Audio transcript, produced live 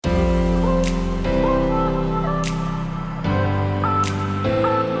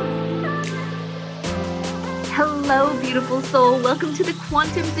beautiful soul. Welcome to the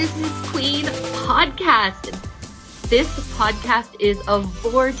Quantum Business Queen podcast. This podcast is a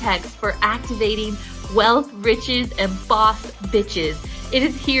vortex for activating wealth, riches, and boss bitches. It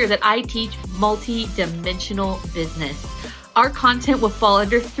is here that I teach multi-dimensional business. Our content will fall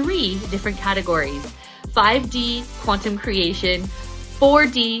under 3 different categories: 5D quantum creation,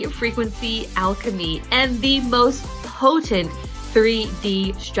 4D frequency alchemy, and the most potent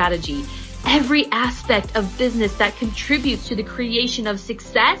 3D strategy. Every aspect of business that contributes to the creation of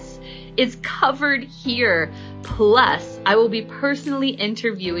success is covered here. Plus, I will be personally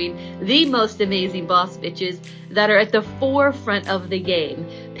interviewing the most amazing boss bitches that are at the forefront of the game,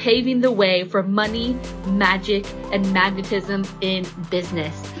 paving the way for money, magic, and magnetism in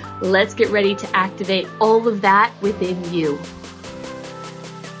business. Let's get ready to activate all of that within you.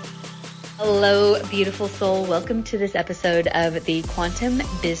 Hello, beautiful soul. Welcome to this episode of the Quantum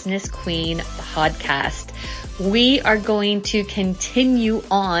Business Queen podcast. We are going to continue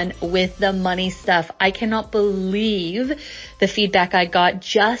on with the money stuff. I cannot believe the feedback I got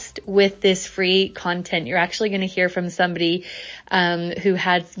just with this free content. You're actually going to hear from somebody who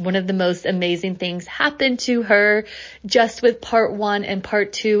had one of the most amazing things happen to her just with part 1 and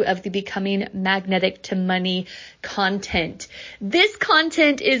part 2 of the Becoming Magnetic to Money content. This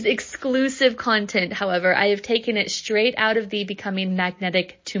content is exclusive content. However, I have taken it straight out of the Becoming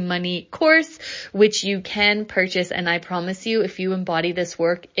Magnetic to Money course, which you can purchase. And I promise you, if you embody this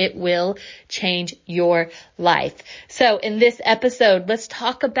work, it will change your life. So in this episode, let's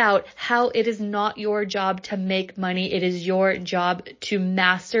talk about how it is not your job to make money. It is your job to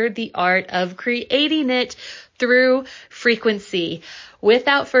master the art of creating it through frequency.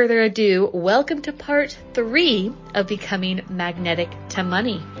 Without further ado, welcome to part 3 of Becoming Magnetic to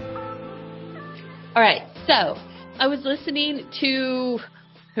Money. All right. So I was listening to,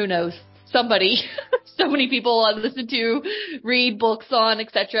 who knows, somebody, so many people I listen to, read books on,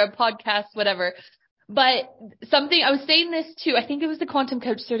 etc., podcasts, whatever. But something, I was saying this too, I think it was the Quantum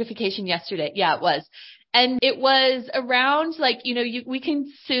Coach certification yesterday. Yeah, it was. And it was around we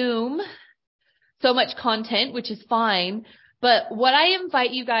consume so much content, which is fine. But what I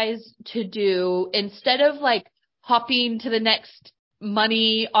invite you guys to do, instead of hopping to the next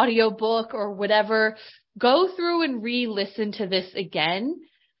money audiobook or whatever, go through and re-listen to this again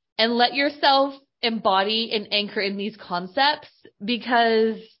and let yourself embody and anchor in these concepts,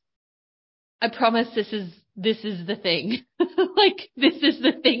 because I promise this is the thing. This is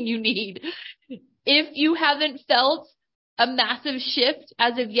the thing you need. If you haven't felt a massive shift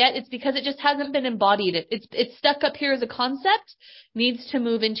as of yet, it's because it just hasn't been embodied. It's stuck up here as a concept, needs to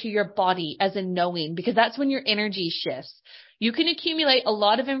move into your body as a knowing, because that's when your energy shifts. You can accumulate a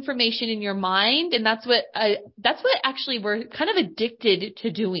lot of information in your mind, and that's what actually we're kind of addicted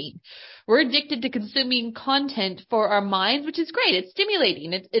to doing. We're addicted to consuming content for our minds, which is great. It's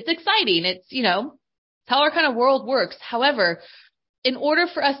stimulating. It's exciting. It's, how our kind of world works. However, in order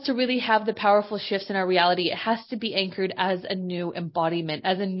for us to really have the powerful shifts in our reality, it has to be anchored as a new embodiment,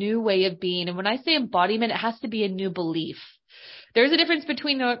 as a new way of being. And when I say embodiment, it has to be a new belief. There's a difference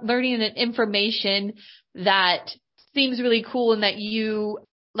between learning an information that seems really cool and that you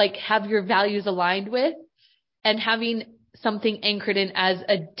have your values aligned with, and having something anchored in as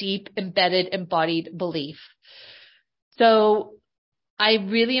a deep, embedded, embodied belief. So I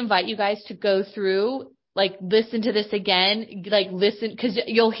really invite you guys to go through, listen to this again, listen, because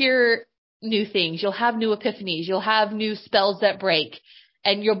you'll hear new things. You'll have new epiphanies. You'll have new spells that break,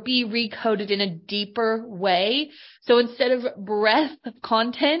 and you'll be recoded in a deeper way. So instead of breadth of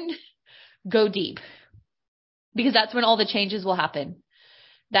content, go deep, because that's when all the changes will happen.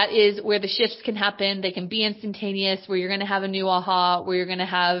 That is where the shifts can happen. They can be instantaneous, where you're going to have a new aha, where you're going to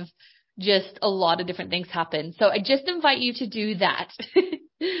have just a lot of different things happen. So I just invite you to do that.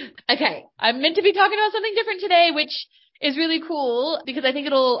 Okay. I'm meant to be talking about something different today, which is really cool, because I think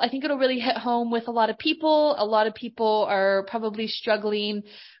it'll really hit home with a lot of people. A lot of people are probably struggling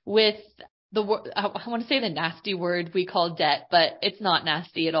with I want to say the nasty word we call debt, but it's not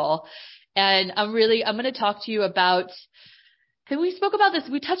nasty at all. And I'm going to talk to you about, and we spoke about this,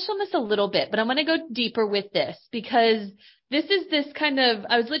 we touched on this a little bit, but I'm going to go deeper with this, because this is this kind of,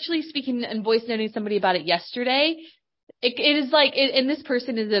 I was literally speaking and voice noting somebody about it yesterday. It is and this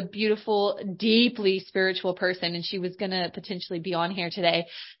person is a beautiful, deeply spiritual person, and she was going to potentially be on here today.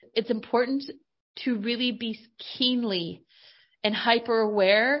 It's important to really be keenly and hyper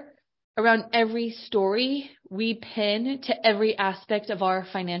aware around every story we pin to every aspect of our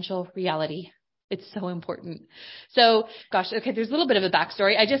financial reality. It's so important. So gosh, okay, there's a little bit of a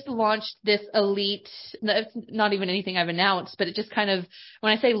backstory. I just launched this elite, it's not even anything I've announced, but it just kind of,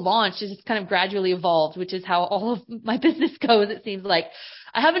 when I say launched, it's just kind of gradually evolved, which is how all of my business goes, it seems like.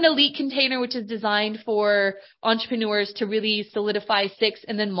 I have an elite container, which is designed for entrepreneurs to really solidify 6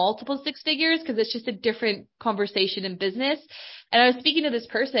 and then multiple 6 figures, because it's just a different conversation in business. And I was speaking to this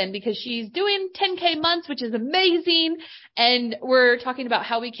person because she's doing 10K months, which is amazing. And we're talking about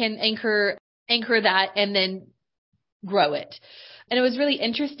how we can anchor that and then grow it. And it was really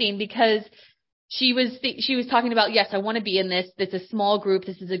interesting because she was talking about, yes, I want to be in this. It's a small group.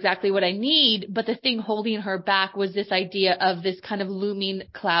 This is exactly what I need. But the thing holding her back was this idea of this kind of looming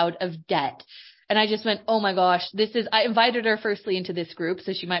cloud of debt. And I just went, oh my gosh, I invited her firstly into this group,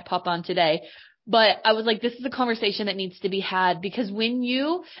 so she might pop on today. But I was like, this is a conversation that needs to be had, because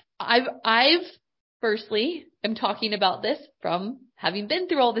I've firstly am talking about this from having been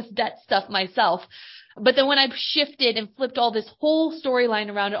through all this debt stuff myself. But then when I've shifted and flipped all this whole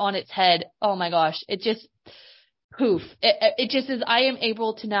storyline around it on its head, oh my gosh, it just poof. It just is, I am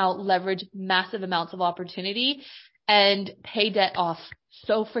able to now leverage massive amounts of opportunity and pay debt off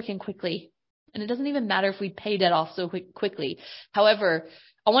so freaking quickly. And it doesn't even matter if we pay debt off so quickly. However,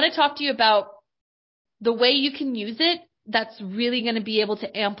 I want to talk to you about the way you can use it that's really going to be able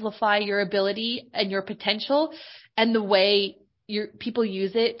to amplify your ability and your potential, and the way people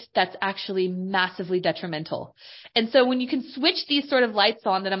use it that's actually massively detrimental. And so when you can switch these sort of lights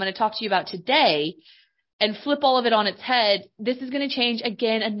on that I'm going to talk to you about today and flip all of it on its head, this is going to change,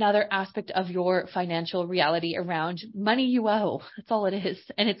 again, another aspect of your financial reality around money you owe. That's all it is.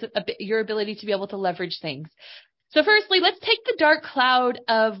 And it's your ability to be able to leverage things. So firstly, let's take the dark cloud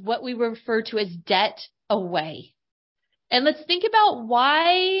of what we refer to as debt away. And let's think about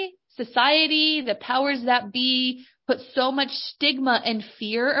why society, the powers that be, put so much stigma and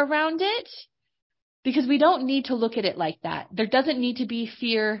fear around it, because we don't need to look at it like that. There doesn't need to be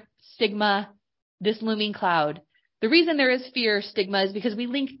fear, stigma, this looming cloud. The reason there is fear, stigma, is because we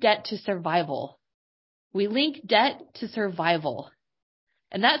link debt to survival. We link debt to survival.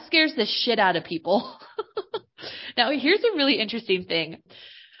 And that scares the shit out of people. Now, here's a really interesting thing.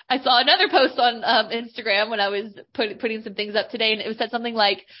 I saw another post on Instagram when I was putting some things up today, and it said something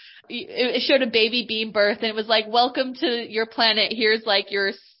like, it showed a baby being birthed, and it was like, welcome to your planet. Here's like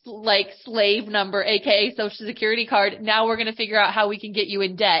your slave number, aka social security card. Now we're going to figure out how we can get you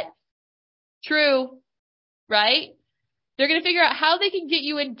in debt. True, right? They're going to figure out how they can get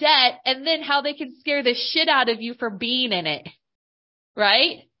you in debt, and then how they can scare the shit out of you for being in it.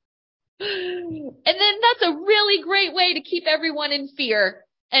 Right? And then that's a really great way to keep everyone in fear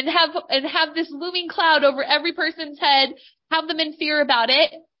and have this looming cloud over every person's head, have them in fear about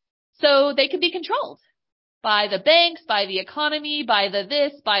it so they can be controlled by the banks, by the economy, by the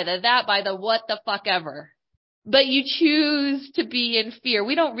this, by the that, by the what the fuck ever. But you choose to be in fear.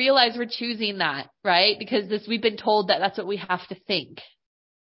 We don't realize we're choosing that, right? Because we've been told that that's what we have to think.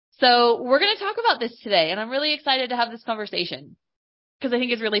 So we're going to talk about this today, and I'm really excited to have this conversation because I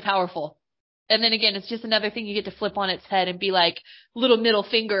think it's really powerful. And then again, it's just another thing you get to flip on its head and be like, little middle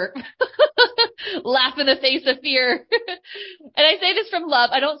finger, laugh in the face of fear. And I say this from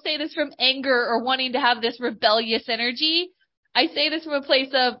love. I don't say this from anger or wanting to have this rebellious energy. I say this from a place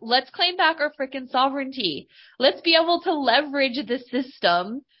of, let's claim back our freaking sovereignty. Let's be able to leverage the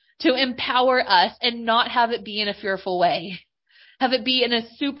system to empower us and not have it be in a fearful way. Have it be in a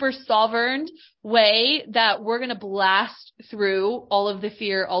super sovereign way that we're going to blast through all of the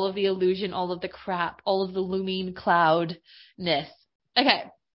fear, all of the illusion, all of the crap, all of the looming cloudness. Okay.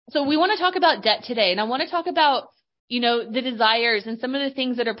 So we want to talk about debt today, and I want to talk about, the desires and some of the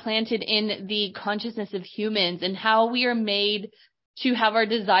things that are planted in the consciousness of humans and how we are made to have our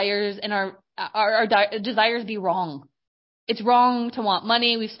desires and our desires be wrong. It's wrong to want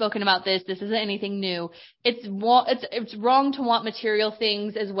money. We've spoken about this. This isn't anything new. It's wrong to want material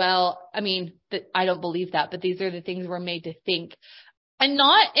things as well. I mean, I don't believe that, but these are the things we're made to think. And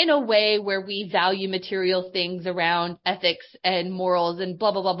not in a way where we value material things around ethics and morals and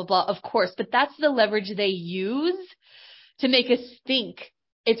blah, blah, blah, blah, blah, of course. But that's the leverage they use to make us think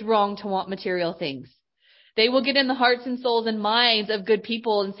it's wrong to want material things. They will get in the hearts and souls and minds of good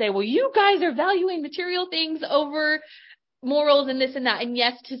people and say, well, you guys are valuing material things over morals and this and that. And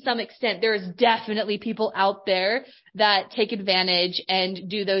yes, to some extent, there is definitely people out there that take advantage and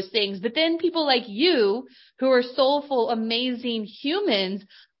do those things. But then people like you who are soulful, amazing humans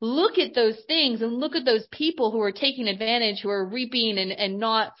look at those things and look at those people who are taking advantage, who are reaping and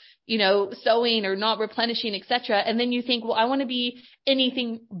not, sowing or not replenishing, etc. And then you think, well, I want to be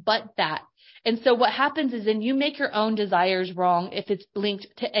anything but that. And so what happens is then you make your own desires wrong if it's linked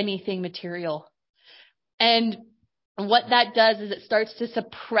to anything material. And what that does is it starts to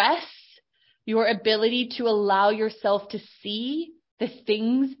suppress your ability to allow yourself to see the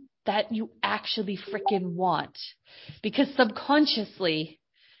things that you actually freaking want, because subconsciously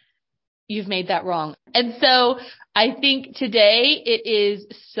you've made that wrong. And so I think today it is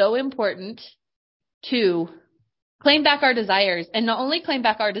so important to claim back our desires, and not only claim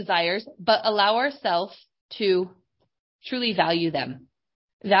back our desires, but allow ourselves to truly value them.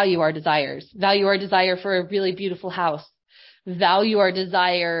 Value our desires. Value our desire for a really beautiful house. Value our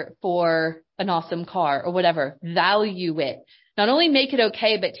desire for an awesome car or whatever. Value it. Not only make it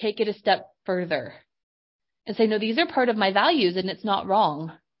okay, but take it a step further and say, no, these are part of my values and it's not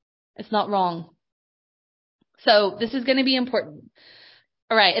wrong. It's not wrong. So this is going to be important.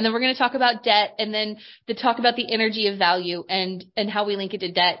 All right. And then we're going to talk about debt, and then to talk about the energy of value and how we link it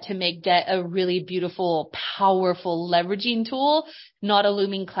to debt to make debt a really beautiful, powerful leveraging tool, not a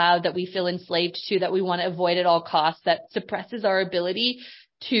looming cloud that we feel enslaved to, that we want to avoid at all costs, that suppresses our ability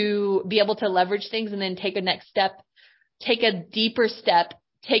to be able to leverage things and then take a next step, take a deeper step,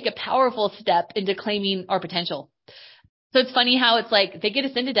 take a powerful step into claiming our potential. So it's funny how it's like they get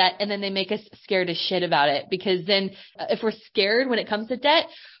us into debt and then they make us scared as shit about it, because then if we're scared when it comes to debt,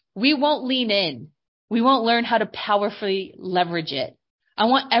 we won't lean in. We won't learn how to powerfully leverage it. I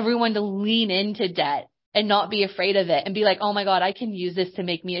want everyone to lean into debt and not be afraid of it and be like, oh my God, I can use this to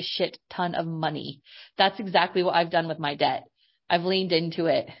make me a shit ton of money. That's exactly what I've done with my debt. I've leaned into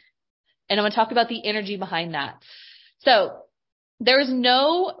it. And I'm going to talk about the energy behind that. So there is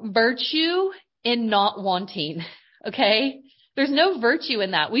no virtue in not wanting. Okay. There's no virtue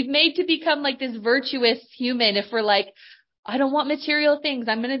in that. We've made to become like this virtuous human if we're like, I don't want material things.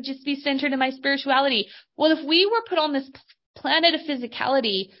 I'm going to just be centered in my spirituality. Well, if we were put on this planet of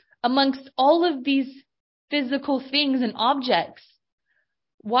physicality amongst all of these physical things and objects,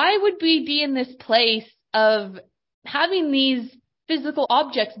 why would we be in this place of having these physical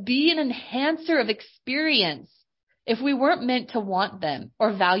objects be an enhancer of experience if we weren't meant to want them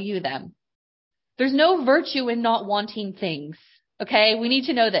or value them? There's no virtue in not wanting things. Okay. We need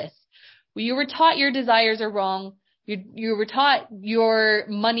to know this. You were taught your desires are wrong. You were taught your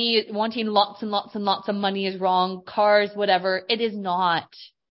money, wanting lots and lots and lots of money is wrong. Cars, whatever. It is not.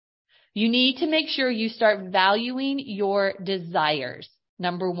 You need to make sure you start valuing your desires.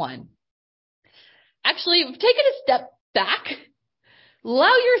 Number one. Actually, take it a step back.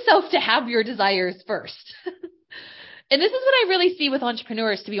 Allow yourself to have your desires first. And this is what I really see with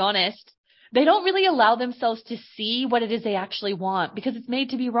entrepreneurs, to be honest. They don't really allow themselves to see what it is they actually want because it's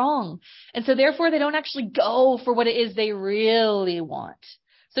made to be wrong. And so therefore they don't actually go for what it is they really want.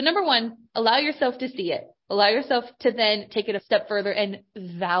 So number one, allow yourself to see it. Allow yourself to then take it a step further and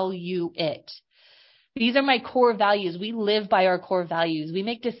value it. These are my core values. We live by our core values. We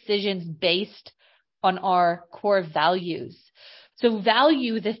make decisions based on our core values. So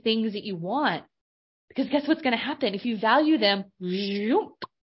value the things that you want, because guess what's going to happen? If you value them, you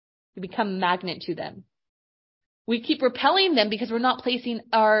become a magnet to them. We keep repelling them because we're not placing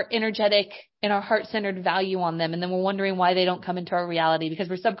our energetic and our heart-centered value on them. And then we're wondering why they don't come into our reality, because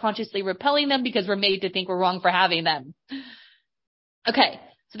we're subconsciously repelling them because we're made to think we're wrong for having them. Okay.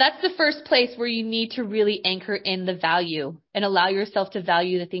 So that's the first place where you need to really anchor in the value and allow yourself to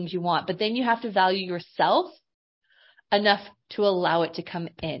value the things you want. But then you have to value yourself enough to allow it to come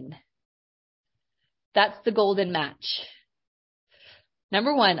in. That's the golden match.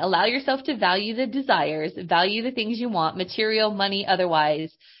 Number one, allow yourself to value the desires, value the things you want, material, money,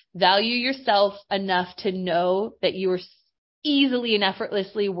 otherwise. Value yourself enough to know that you are easily and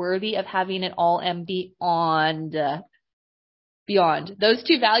effortlessly worthy of having it all and beyond. Those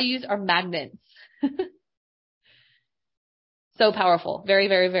two values are magnets. So powerful. Very,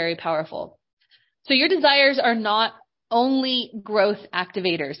 very, very powerful. So your desires are not only growth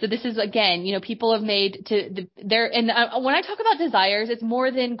activators. So this is, again, people have made and when I talk about desires, it's more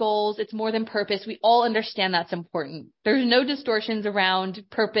than goals. It's more than purpose. We all understand that's important. There's no distortions around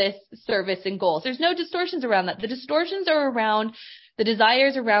purpose, service, and goals. There's no distortions around that. The distortions are around the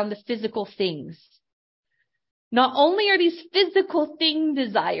desires around the physical things. Not only are these physical thing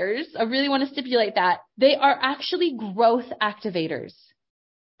desires, I really want to stipulate that, they are actually growth activators.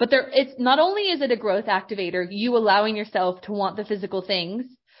 But it's not only is it a growth activator, you allowing yourself to want the physical things,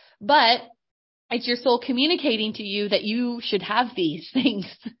 but it's your soul communicating to you that you should have these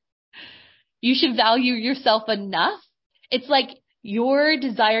things. You should value yourself enough. It's like your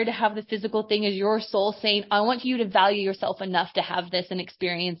desire to have the physical thing is your soul saying, I want you to value yourself enough to have this and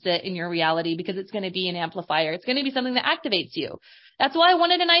experience it in your reality, because it's going to be an amplifier. It's going to be something that activates you. That's why I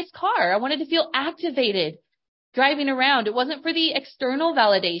wanted a nice car. I wanted to feel activated. driving around. It wasn't for the external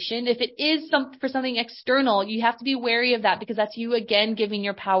validation. If it is for something external, you have to be wary of that, because that's you again giving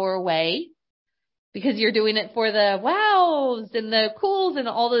your power away, because you're doing it for the wows and the cools and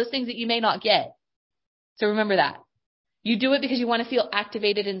all those things that you may not get. So remember that. You do it because you want to feel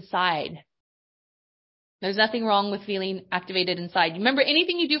activated inside. There's nothing wrong with feeling activated inside. Remember,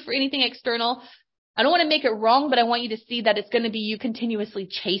 anything you do for anything external, I don't want to make it wrong, but I want you to see that it's going to be you continuously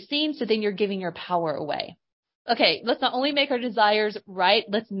chasing. So then you're giving your power away. Okay, let's not only make our desires right,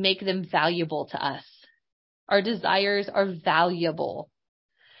 let's make them valuable to us. Our desires are valuable.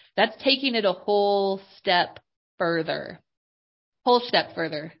 That's taking it a whole step further.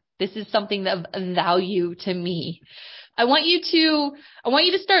 This is something of value to me. I want you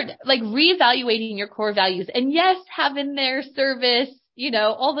to start like reevaluating your core values. And yes, have in there service,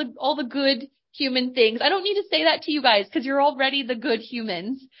 all the good human things. I don't need to say that to you guys because you're already the good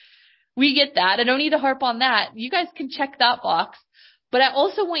humans. We get that. I don't need to harp on that. You guys can check that box. But I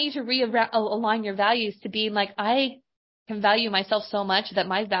also want you to realign your values to being like, I can value myself so much that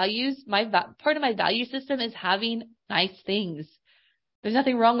my values, part of my value system is having nice things. There's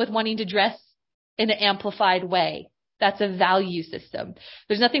nothing wrong with wanting to dress in an amplified way. That's a value system.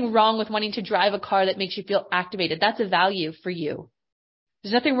 There's nothing wrong with wanting to drive a car that makes you feel activated. That's a value for you.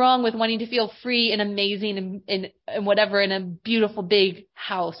 There's nothing wrong with wanting to feel free and amazing and whatever in a beautiful big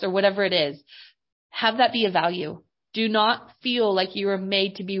house or whatever it is. Have that be a value. Do not feel like you are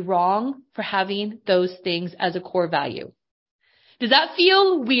made to be wrong for having those things as a core value. Does that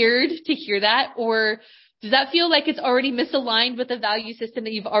feel weird to hear that? Or does that feel like it's already misaligned with the value system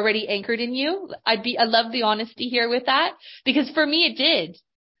that you've already anchored in you? I love the honesty here with that, because for me it did.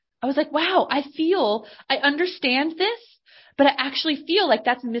 I was like, wow, I understand this, but I actually feel like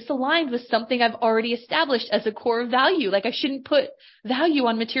that's misaligned with something I've already established as a core value. Like I shouldn't put value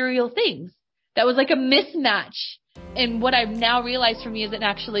on material things. That was like a mismatch. And what I've now realized for me is an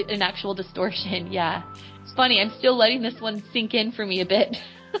actual distortion. Yeah. It's funny. I'm still letting this one sink in for me a bit.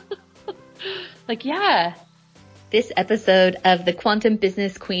 Like, yeah. This episode of the Quantum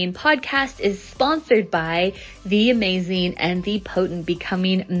Business Queen podcast is sponsored by the amazing and the potent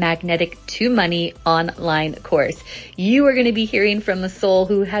Becoming Magnetic to Money online course. You are going to be hearing from a soul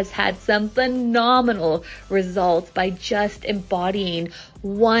who has had some phenomenal results by just embodying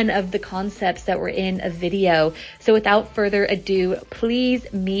one of the concepts that were in a video. So without further ado, please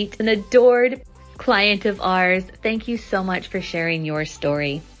meet an adored client of ours. Thank you so much for sharing your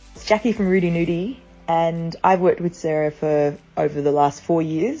story. It's Jackie from Rudy Nudie, and I've worked with Sarah for over the last 4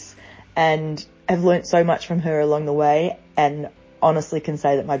 years and have learnt so much from her along the way, and honestly can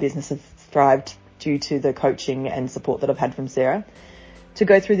say that my business has thrived due to the coaching and support that I've had from Sarah. To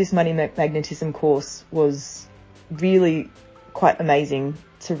go through this Money Magnetism course was really quite amazing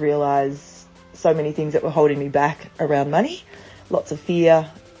to realise so many things that were holding me back around money. Lots of fear,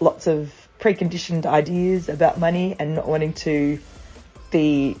 lots of preconditioned ideas about money and not wanting to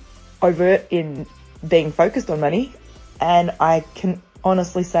be overt in being focused on money. And I can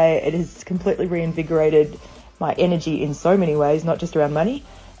honestly say it has completely reinvigorated my energy in so many ways, not just around money,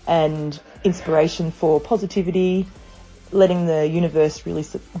 and inspiration for positivity, letting the universe really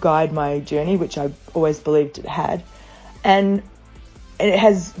guide my journey, which I always believed it had. And it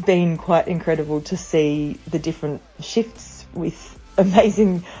has been quite incredible to see the different shifts with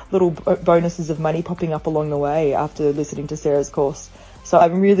amazing little bonuses of money popping up along the way after listening to Sarah's course. So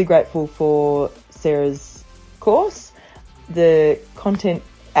I'm really grateful for Sarah's course. The content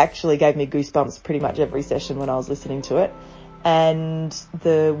actually gave me goosebumps pretty much every session when I was listening to it. And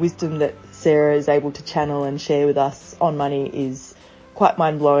the wisdom that Sarah is able to channel and share with us on money is quite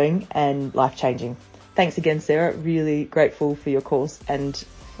mind-blowing and life-changing. Thanks again, Sarah. Really grateful for your course and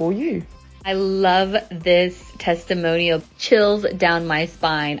for you. I love this testimonial. Chills down my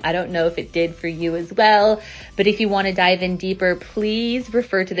spine. I don't know if it did for you as well, but if you want to dive in deeper, please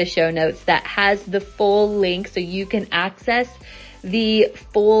refer to the show notes that has the full link so you can access the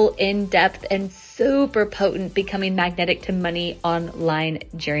full in-depth and super potent Becoming Magnetic to Money online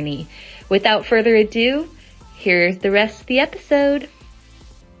journey. Without further ado, here's the rest of the episode.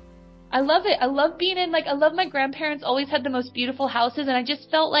 I love it. I love I love my grandparents always had the most beautiful houses, and I just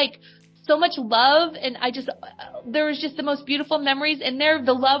felt like so much love, and there was just the most beautiful memories in there.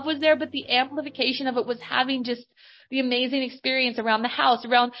 The love was there, but the amplification of it was having just the amazing experience around the house.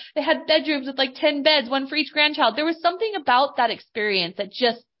 They had bedrooms with like 10 beds, one for each grandchild. There was something about that experience that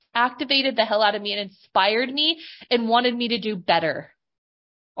just activated the hell out of me and inspired me and wanted me to do better.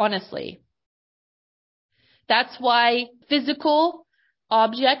 Honestly. That's why physical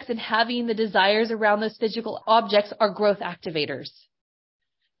objects and having the desires around those physical objects are growth activators.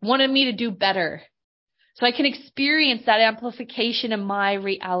 Wanted me to do better. so I can experience that amplification in my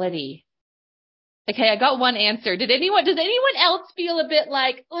reality. Okay, I got one answer. Does anyone else feel a bit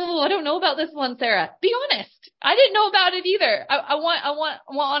like, oh, I don't know about this one, Sarah? Be honest. I didn't know about it either. I want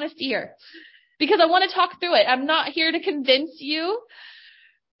honesty here because I want to talk through it. I'm not here to convince you.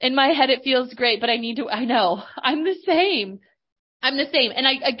 In my head, it feels great, but I know I'm the same.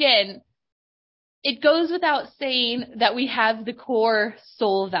 And again, it goes without saying that we have the core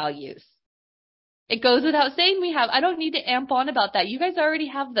soul values. It goes without saying I don't need to amp on about that. You guys already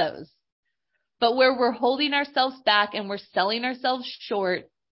have those. But where we're holding ourselves back and we're selling ourselves short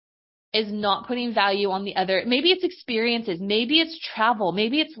is not putting value on the other. Maybe it's experiences. Maybe it's travel.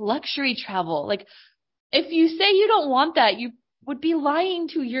 Maybe it's luxury travel. Like if you say you don't want that, you would be lying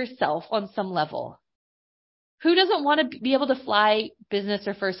to yourself on some level. Who doesn't want to be able to fly business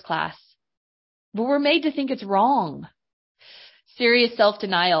or first class? But we're made to think it's wrong. Serious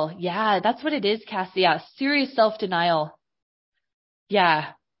self-denial. Yeah, that's what it is, Cassie. Yeah, serious self-denial.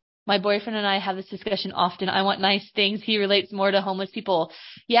 Yeah. My boyfriend and I have this discussion often. I want nice things. He relates more to homeless people.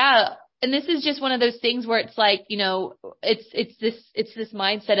 Yeah. And this is just one of those things where it's like, it's this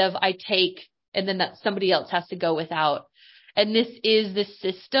mindset of I take and then that somebody else has to go without. And this is the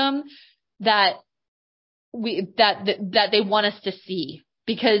system that they want us to see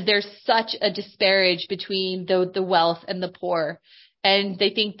because there's such a disparage between the wealth and the poor. And they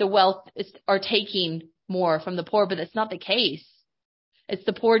think the wealth are taking more from the poor, but that's not the case. It's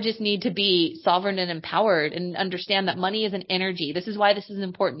the poor just need to be sovereign and empowered and understand that money is an energy. This is why this is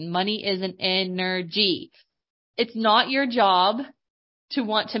important. Money is an energy. It's not your job to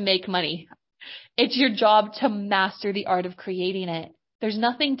want to make money. It's your job to master the art of creating it. There's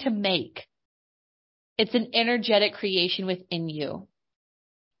nothing to make. It's an energetic creation within you.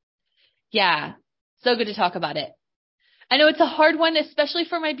 Yeah. So good to talk about it. I know it's a hard one, especially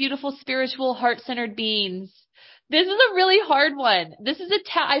for my beautiful, spiritual, heart-centered beings. This is a really hard one. This is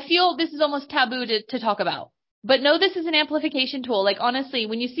I feel this is almost taboo to talk about. But no, this is an amplification tool. Like honestly,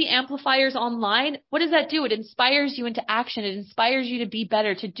 when you see amplifiers online, what does that do? It inspires you into action. It inspires you to be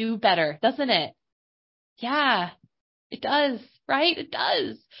better, to do better, doesn't it? Yeah, it does, right? It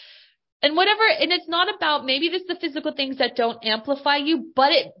does. And it's not about, maybe this is the physical things that don't amplify you,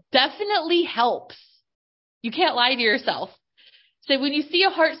 but it definitely helps. You can't lie to yourself. So when you see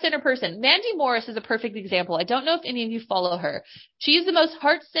a heart-centered person, Mandy Morris is a perfect example. I don't know if any of you follow her. She is the most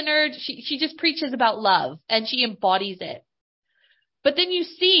heart-centered. She just preaches about love and she embodies it. But then you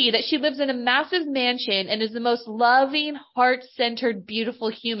see that she lives in a massive mansion and is the most loving, heart-centered, beautiful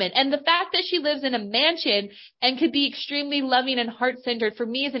human. And the fact that she lives in a mansion and could be extremely loving and heart-centered for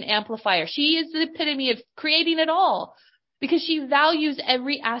me is an amplifier. She is the epitome of creating it all because she values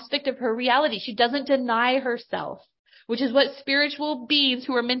every aspect of her reality. She doesn't deny herself, which is what spiritual beings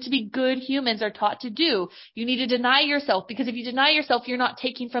who are meant to be good humans are taught to do. You need to deny yourself because if you deny yourself, you're not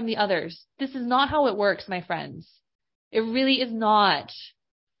taking from the others. This is not how it works, my friends. It really is not.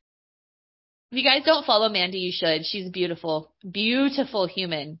 If you guys don't follow Mandy, you should. She's beautiful, beautiful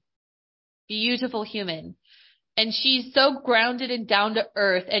human, beautiful human. And she's so grounded and down to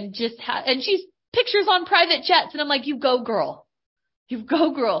earth and and she's pictures on private jets. And I'm like, you go girl, you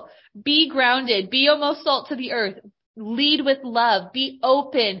go girl, be grounded, be almost salt to the earth, lead with love, be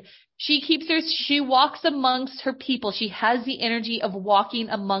open. She walks amongst her people. She has the energy of walking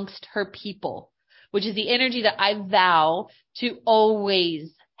amongst her people, which is the energy that I vow to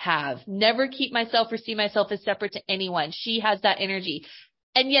always have. Never keep myself or see myself as separate to anyone. She has that energy.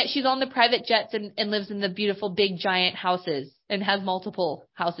 And yet she's on the private jets and lives in the beautiful big giant houses and has multiple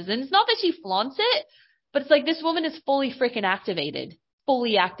houses. And it's not that she flaunts it, but it's like this woman is fully freaking activated,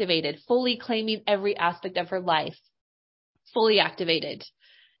 fully claiming every aspect of her life, fully activated.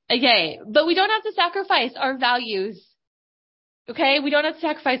 Okay. But we don't have to sacrifice our values. Okay, we don't have to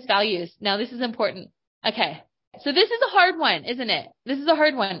sacrifice values. Now, this is important. Okay, so this is a hard one, isn't it? This is a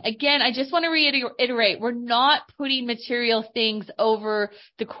hard one. Again, I just want to reiterate, we're not putting material things over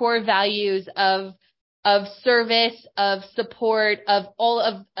the core values of service, of support, of all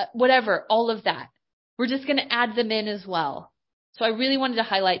of whatever, all of that. We're just going to add them in as well. So I really wanted to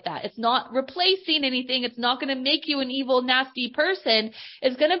highlight that. It's not replacing anything. It's not going to make you an evil, nasty person.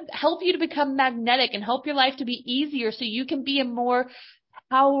 It's going to help you to become magnetic and help your life to be easier so you can be a more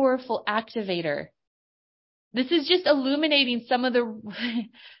powerful activator. This is just illuminating some of the,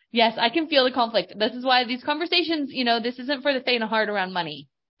 yes, I can feel the conflict. This is why these conversations, this isn't for the faint of heart around money.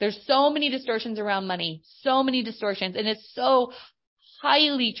 There's so many distortions around money, so many distortions, and it's so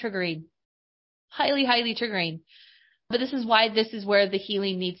highly triggering, highly triggering. But this is where the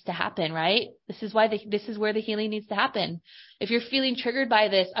healing needs to happen, right? This is where the healing needs to happen. If you're feeling triggered by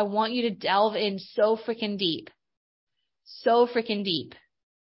this, I want you to delve in so freaking deep. So freaking deep.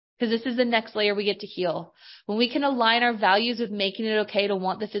 Because this is the next layer we get to heal. When we can align our values with making it okay to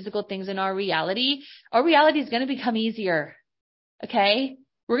want the physical things in our reality is going to become easier. Okay?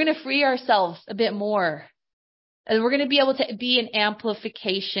 We're going to free ourselves a bit more. And we're going to be able to be an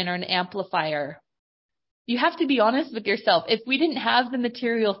amplification or an amplifier. You have to be honest with yourself. If we didn't have the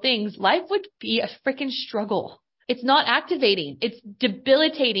material things, life would be a freaking struggle. It's not activating. It's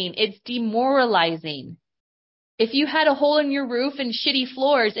debilitating. It's demoralizing. If you had a hole in your roof and shitty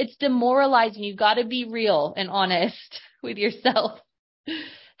floors, it's demoralizing. You got to be real and honest with yourself.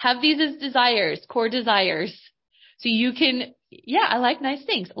 Have these as desires, core desires. So you can, I like nice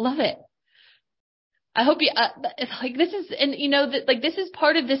things. Love it. I hope you, this is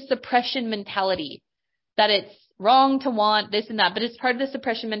part of this suppression mentality. That it's wrong to want this and that, but it's part of the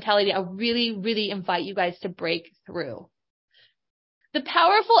suppression mentality. I really, really invite you guys to break through. The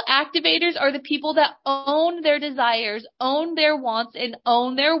powerful activators are the people that own their desires, own their wants, and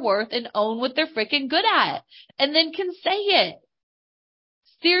own their worth, and own what they're freaking good at, and then can say it.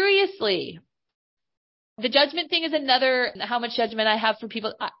 Seriously. The judgment thing is another, how much judgment I have for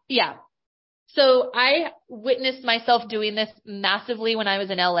people. So I witnessed myself doing this massively when I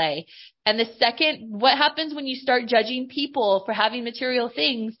was in LA. And what happens when you start judging people for having material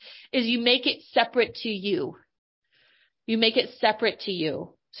things is you make it separate to you. You make it separate to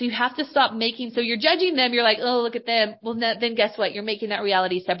you. So you have to stop so you're judging them. You're like, oh, look at them. Well, then guess what? You're making that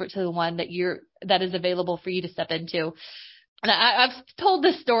reality separate to the one that is available for you to step into. And I've told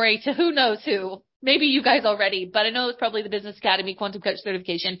this story to who knows who, maybe you guys already, but I know it's probably the Business Academy Quantum Coach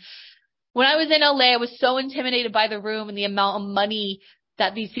certification. When I was in LA, I was so intimidated by the room and the amount of money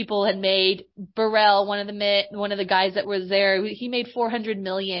that these people had made. Burrell, one of the guys that was there, he made $400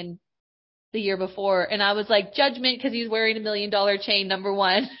 million the year before. And I was like, judgment because he's wearing $1 million chain, number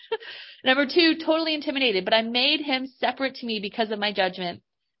one. Number two, totally intimidated. But I made him separate to me because of my judgment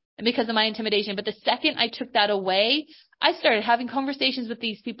and because of my intimidation. But the second I took that away, I started having conversations with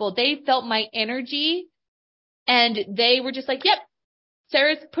these people. They felt my energy and they were just like, yep.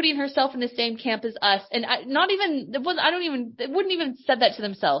 Sarah's putting herself in the same camp as us. And they wouldn't even said that to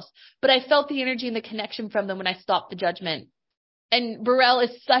themselves, but I felt the energy and the connection from them when I stopped the judgment. And Burrell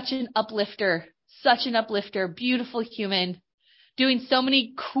is such an uplifter, beautiful human, doing so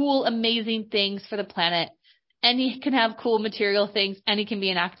many cool, amazing things for the planet. And he can have cool material things and he can be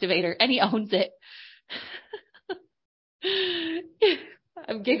an activator and he owns it.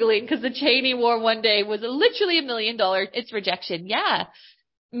 I'm giggling because the chain he wore one day was literally $1 million. It's rejection. Yeah.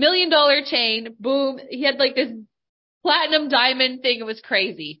 $1 million chain. Boom. He had like this platinum diamond thing. It was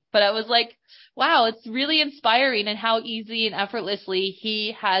crazy. But I was like, wow, it's really inspiring and how easy and effortlessly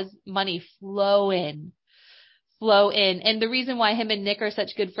he has money flow in. And the reason why him and Nick are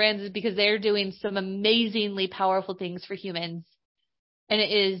such good friends is because they're doing some amazingly powerful things for humans. And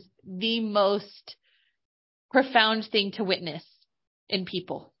it is the most profound thing to witness in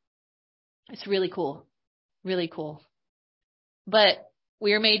people. It's really cool. Really cool. But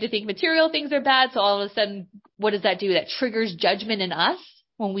we are made to think material things are bad. So all of a sudden, what does that do? That triggers judgment in us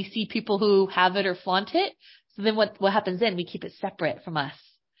when we see people who have it or flaunt it. So then what happens then? We keep it separate from us.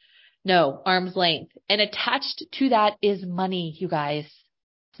 No, arm's length. And attached to that is money, you guys.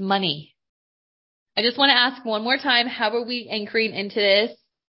 It's money. I just want to ask one more time, how are we anchoring into this?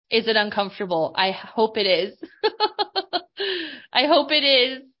 Is it uncomfortable? I hope it is. I hope it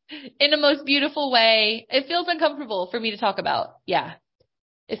is in the most beautiful way. It feels uncomfortable for me to talk about. Yeah.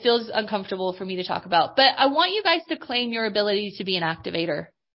 It feels uncomfortable for me to talk about, but I want you guys to claim your ability to be an activator.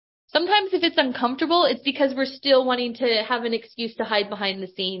 Sometimes if it's uncomfortable, it's because we're still wanting to have an excuse to hide behind the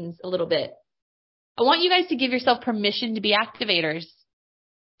scenes a little bit. I want you guys to give yourself permission to be activators,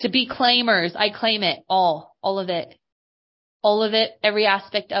 to be claimers. I claim it all of it. All of it, every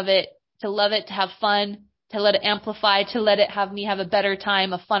aspect of it, to love it, to have fun, to let it amplify, to let it have me have a better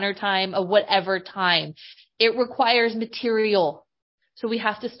time, a funner time, a whatever time. It requires material. So we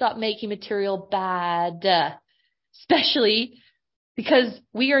have to stop making material bad, especially because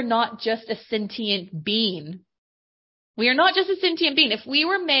we are not just a sentient being. We are not just a sentient being. If we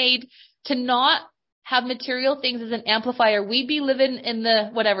were made to not have material things as an amplifier, we'd be living in the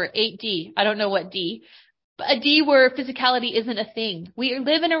 8D. I don't know what D. A D where physicality isn't a thing. We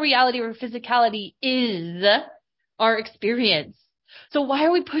live in a reality where physicality is our experience. So why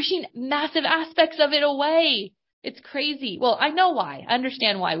are we pushing massive aspects of it away? It's crazy. Well, I know why. I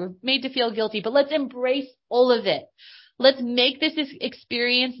understand why. We're made to feel guilty, but let's embrace all of it. Let's make this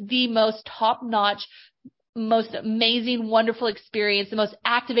experience the most top-notch, most amazing, wonderful experience, the most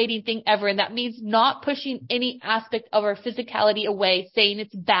activating thing ever. And that means not pushing any aspect of our physicality away, saying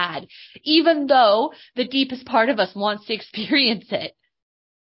it's bad, even though the deepest part of us wants to experience it.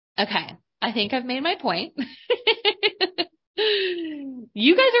 Okay. I think I've made my point.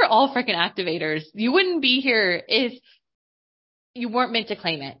 You guys are all freaking activators. You wouldn't be here if you weren't meant to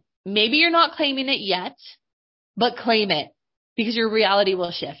claim it. Maybe you're not claiming it yet, but claim it, because your reality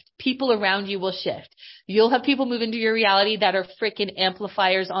will shift. People around you will shift. You'll have people move into your reality that are freaking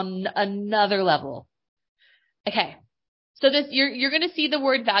amplifiers on another level. Okay. So you're going to see the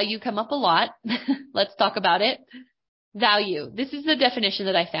word value come up a lot. Let's talk about it. Value. This is the definition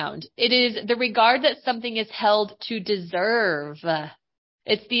that I found. It is the regard that something is held to deserve.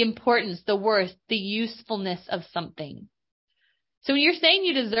 It's the importance, the worth, the usefulness of something. So when you're saying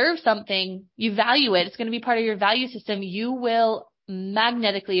you deserve something, you value it, it's going to be part of your value system, you will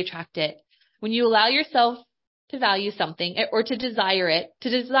magnetically attract it. When you allow yourself to value something or to desire it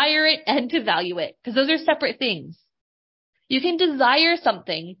and to value it, because those are separate things. You can desire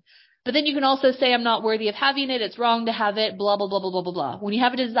something, but then you can also say, I'm not worthy of having it. It's wrong to have it, blah, blah, blah, blah, blah, blah, blah. When you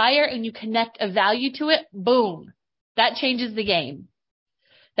have a desire and you connect a value to it, boom, that changes the game.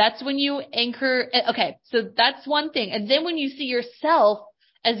 That's when you anchor. Okay, so that's one thing. And then when you see yourself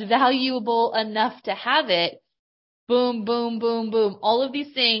as valuable enough to have it, boom, boom, boom, boom. All of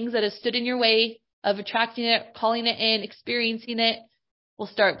these things that have stood in your way of attracting it, calling it in, experiencing it, will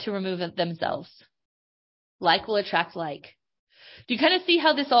start to remove themselves. Like will attract like. Do you kind of see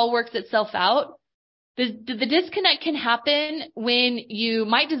how this all works itself out? The disconnect can happen when you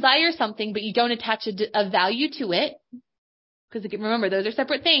might desire something, but you don't attach a value to it. Because remember, those are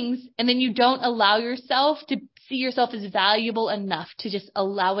separate things. And then you don't allow yourself to see yourself as valuable enough to just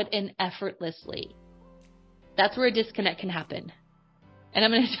allow it in effortlessly. That's where a disconnect can happen. And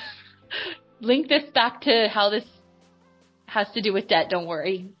I'm going to link this back to how this has to do with debt. Don't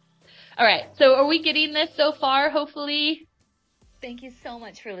worry. All right. So are we getting this so far? Hopefully. Thank you so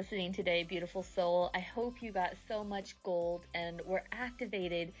much for listening today, beautiful soul. I hope you got so much gold and were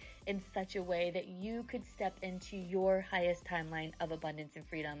activated in such a way that you could step into your highest timeline of abundance and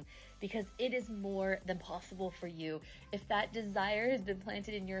freedom, because it is more than possible for you. If that desire has been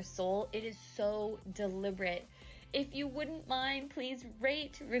planted in your soul, it is so deliberate. If you wouldn't mind, please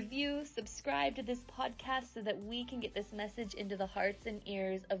rate, review, subscribe to this podcast so that we can get this message into the hearts and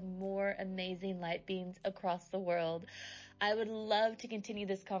ears of more amazing light beings across the world. I would love to continue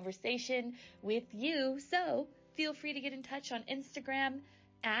this conversation with you, so feel free to get in touch on Instagram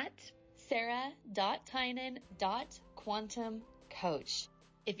at sarah.tynan.quantumcoach.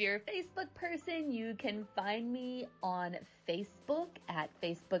 If you're a Facebook person, you can find me on Facebook at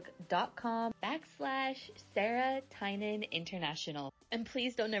facebook.com/Sarah Tynan International. And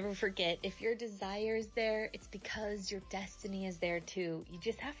please don't ever forget, if your desire is there, it's because your destiny is there too. You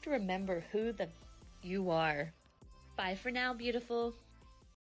just have to remember who you are. Bye for now, beautiful.